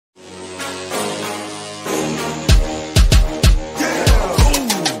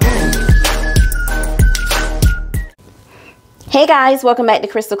Hey guys, welcome back to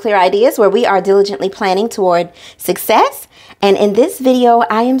Krystal Klear Ideas, where we are diligently planning toward success. And in this video,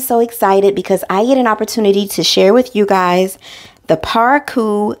 I am so excited because I get an opportunity to share with you guys the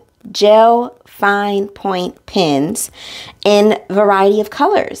Parkoo Gel Fine Point Pens in a variety of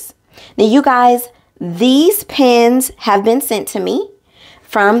colors. Now you guys, these pens have been sent to me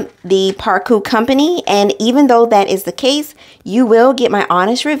from the Parkoo company, and even though that is the case, you will get my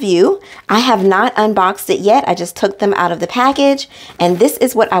honest review. I have not unboxed it yet. I just took them out of the package, and this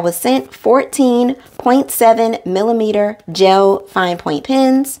is what I was sent: 14.7 millimeter gel fine point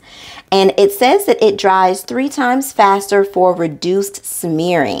pens. And it says that it dries 3 times faster for reduced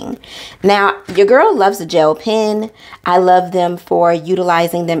smearing. Now, your girl loves a gel pen. I love them for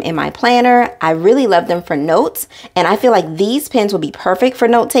utilizing them in my planner. I really love them for notes. And I feel like these pens will be perfect for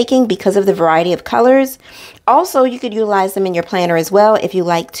note taking because of the variety of colors. Also, you could utilize them in your planner as well if you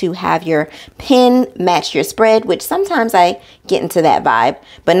like to have your pen match your spread, which sometimes I get into that vibe,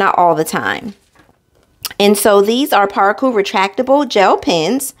 but not all the time. And so these are Parkoo retractable gel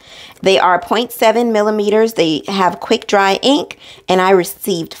pens. They are 0.7 millimeters. They have quick dry ink, and I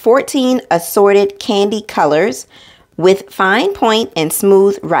received 14 assorted candy colors with fine point and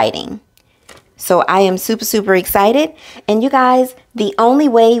smooth writing. So I am super excited. And you guys, the only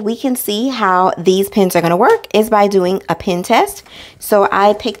way we can see how these pens are going to work is by doing a pen test. So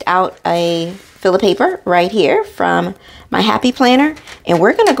I picked out a filler paper right here from my Happy Planner, and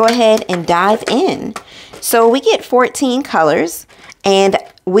we're going to go ahead and dive in. So we get 14 colors, and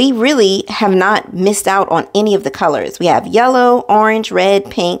we really have not missed out on any of the colors. We have yellow, orange, red,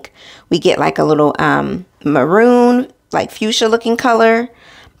 pink. We get like a little maroon, like fuchsia looking color,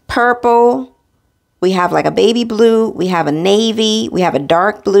 purple. We have like a baby blue. We have a navy. We have a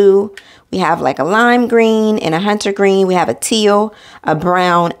dark blue. We have like a lime green and a hunter green. We have a teal, a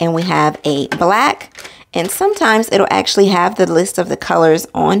brown, and we have a black. And sometimes it'll actually have the list of the colors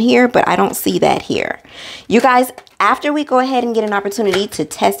on here, but I don't see that here. You guys, after we go ahead and get an opportunity to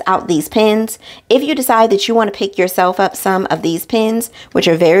test out these pens, if you decide that you want to pick yourself up some of these pens, which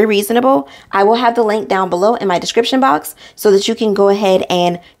are very reasonable, I will have the link down below in my description box so that you can go ahead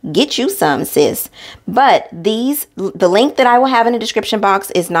and get you some, sis. But the link that I will have in the description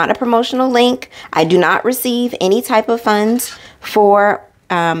box is not a promotional link. I do not receive any type of funds for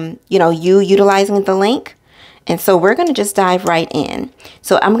you utilizing the link. And so we're going to just dive right in.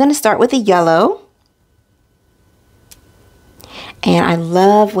 So I'm going to start with the yellow. And I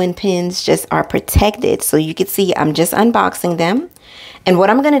love when pens just are protected. So you can see I'm just unboxing them. And what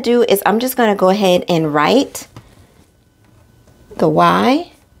I'm going to do is I'm just going to go ahead and write the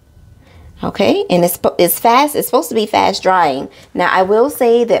Y. Okay. And it's fast. It's supposed to be fast drying. Now I will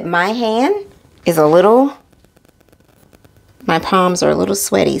say that my hand is my palms are a little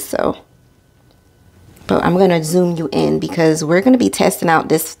sweaty, but I'm going to zoom you in because we're going to be testing out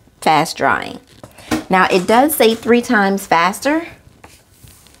this fast drying. Now, it does say 3 times faster.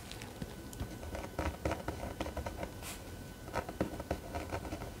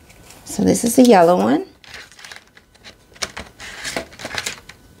 So this is the yellow one.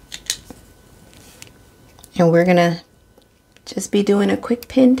 And we're going to just be doing a quick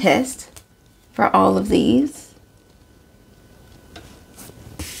pen test for all of these.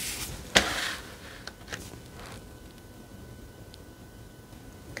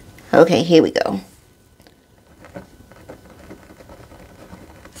 Okay, here we go.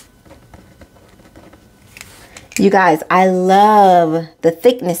 You guys, I love the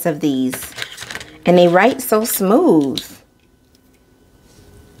thickness of these, and they write so smooth.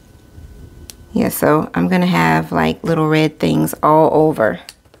 Yeah, so I'm gonna have like little red things all over.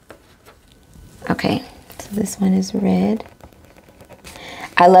 Okay, so this one is red.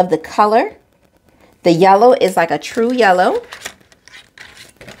 I love the color. The yellow is like a true yellow.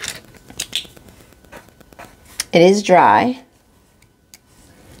 It is dry.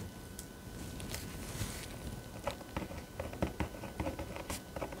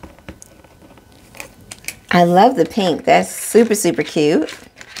 I love the pink. That's super cute.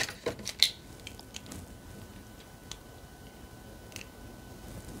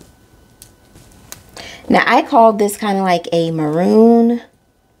 Now I called this kind of like a maroon.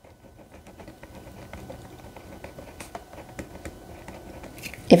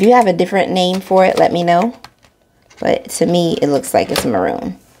 If you have a different name for it, let me know. But to me, it looks like it's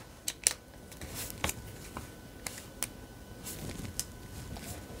maroon.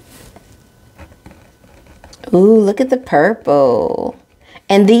 Ooh, look at the purple.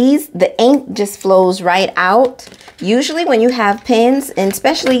 And these, the ink just flows right out. Usually when you have pens, and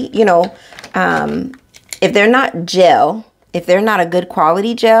especially, if they're not gel, if they're not a good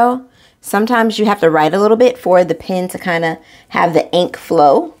quality gel, Sometimes you have to write a little bit for the pen to kind of have the ink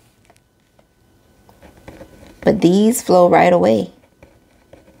flow. But these flow right away.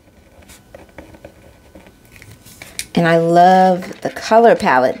 And I love the color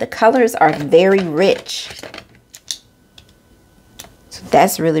palette. The colors are very rich. So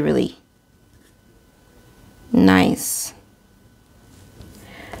that's really, really nice.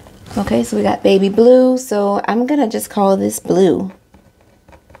 Okay, so we got baby blue. So I'm going to just call this blue.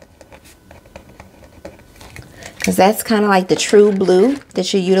 Because that's kind of like the true blue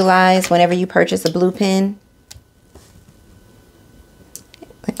that you utilize whenever you purchase a blue pen.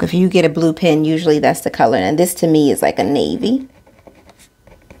 Like if you get a blue pen, usually that's the color. And this to me is like a navy.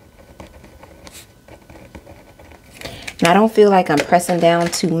 And I don't feel like I'm pressing down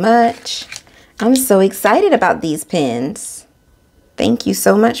too much. I'm so excited about these pens. Thank you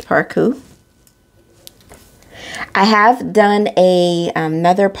so much, Parkoo. I have done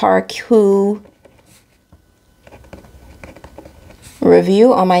another Parkoo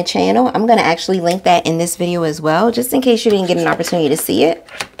review on my channel. I'm going to actually link that in this video as well, just in case you didn't get an opportunity to see it.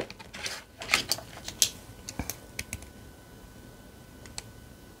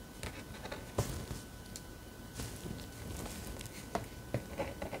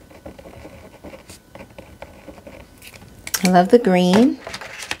 I love the green.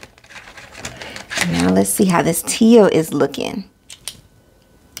 Now let's see how this teal is looking.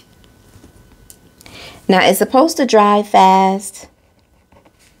 Now it's supposed to dry fast.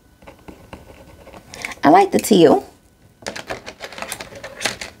 I like the teal.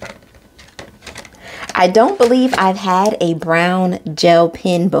 I don't believe I've had a brown gel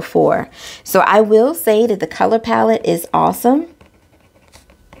pen before. So I will say that the color palette is awesome.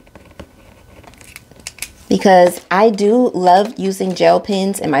 Because I do love using gel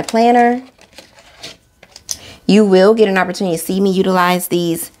pens in my planner. You will get an opportunity to see me utilize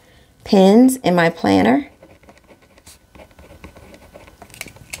these pens in my planner.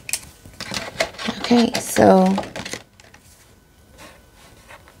 Okay, so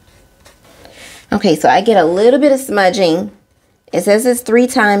I get a little bit of smudging. It says it's 3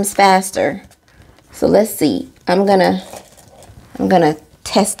 times faster. So let's see. I'm gonna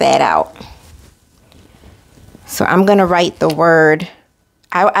test that out. So I'm gonna write the word.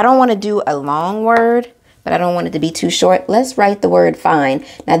 I don't want to do a long word, but I don't want it to be too short. Let's write the word fine.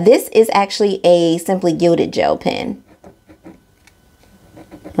 Now this is actually a Simply Gilded gel pen.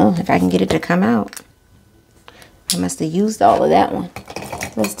 Oh, if I can get it to come out. I must have used all of that one.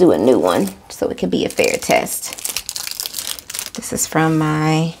 Let's do a new one so it can be a fair test. This is from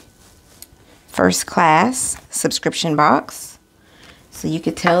my first class subscription box. So you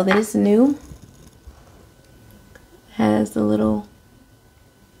could tell that it's new. Has the little,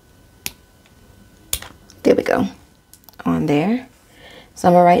 there we go, on there. So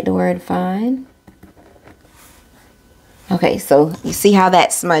I'm gonna write the word fine. Okay, so you see how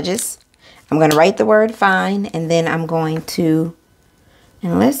that smudges. I'm gonna write the word fine, and then I'm going to,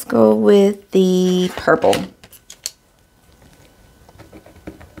 and let's go with the purple.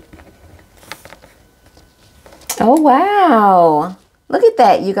 Oh wow, look at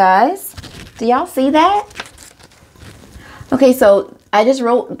that, you guys. Do y'all see that? Okay, so I just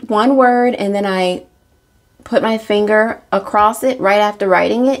wrote one word and then I put my finger across it right after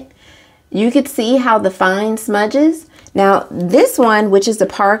writing it. You could see how the fine smudges. Now this one, which is the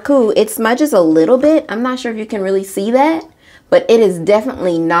Parkoo, it smudges a little bit. I'm not sure if you can really see that, but it is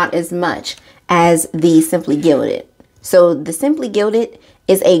definitely not as much as the Simply Gilded. So the Simply Gilded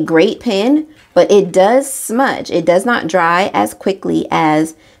is a great pen, but it does smudge. It does not dry as quickly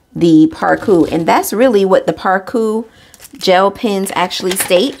as the Parkoo. And that's really what the Parkoo gel pens actually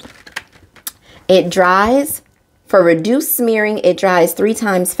state. It dries, for reduced smearing, it dries 3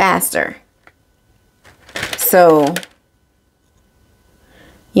 times faster. So,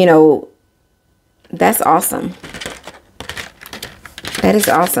 you know, that's awesome. That is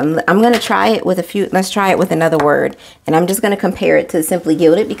awesome. I'm going to try it with a few, let's try it with another word. And I'm just going to compare it to Simply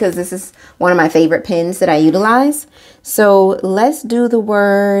Gilded because this is one of my favorite pens that I utilize. So let's do the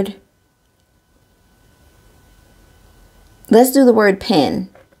word, pen,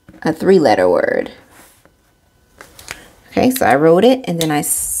 a 3-letter word. Okay, so I wrote it and then I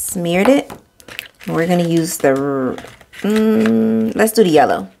smeared it. And we're going to use the, let's do the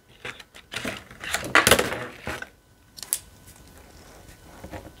yellow.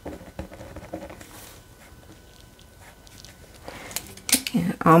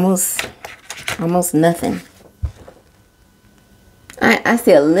 Yeah, almost nothing. I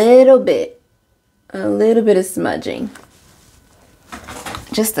see a little bit of smudging.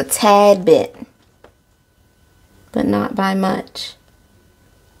 Just a tad bit, but not by much.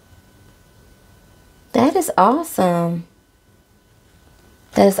 That is awesome.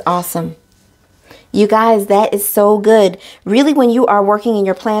 That is awesome. You guys, that is so good. Really, when you are working in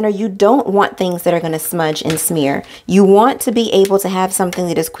your planner, you don't want things that are going to smudge and smear. You want to be able to have something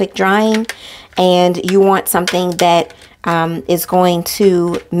that is quick drying, and you want something that is going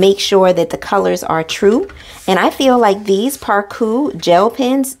to make sure that the colors are true. And I feel like these Parkoo gel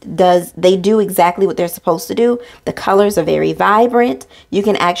pens they do exactly what they're supposed to do. The colors are very vibrant. You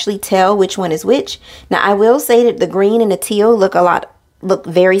can actually tell which one is which. Now, I will say that the green and the teal look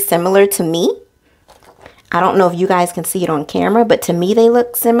very similar to me. I don't know if you guys can see it on camera, but to me they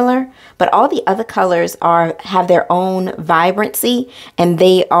look similar. But all the other colors have their own vibrancy, and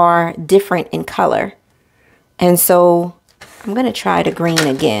they are different in color. And so I'm going to try the green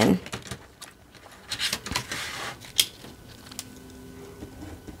again.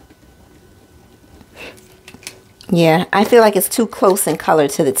 Yeah, I feel like it's too close in color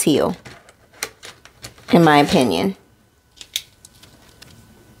to the teal, in my opinion.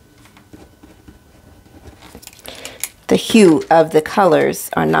 The hue of the colors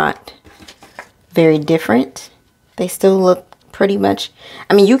are not very different. They still look pretty much,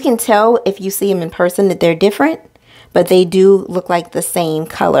 I mean, you can tell if you see them in person that they're different, but they do look like the same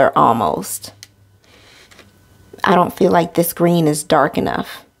color almost. I don't feel like this green is dark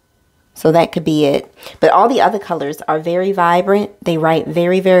enough. So that could be it. But all the other colors are very vibrant. They write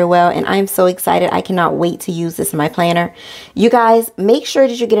very, very well. And I'm so excited. I cannot wait to use this in my planner. You guys, make sure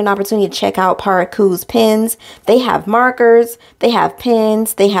that you get an opportunity to check out Parkoo's pens. They have markers. They have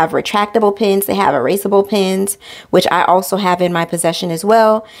pens. They have retractable pens. They have erasable pens, which I also have in my possession as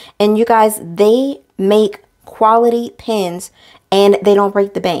well. And you guys, they make quality pens, and they don't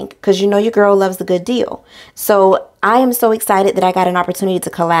break the bank, because you know your girl loves a good deal. So I am so excited that I got an opportunity to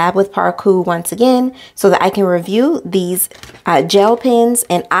collab with Parkoo once again so that I can review these gel pens,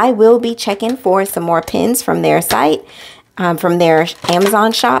 and I will be checking for some more pens from their site, from their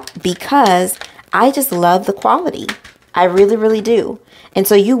Amazon shop, because I just love the quality. I really, really do. And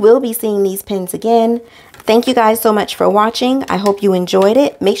so you will be seeing these pens again. Thank you guys so much for watching. I hope you enjoyed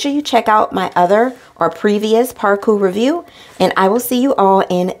it. Make sure you check out my other or previous Parkoo review, and I will see you all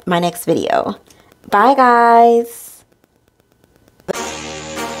in my next video. Bye, guys.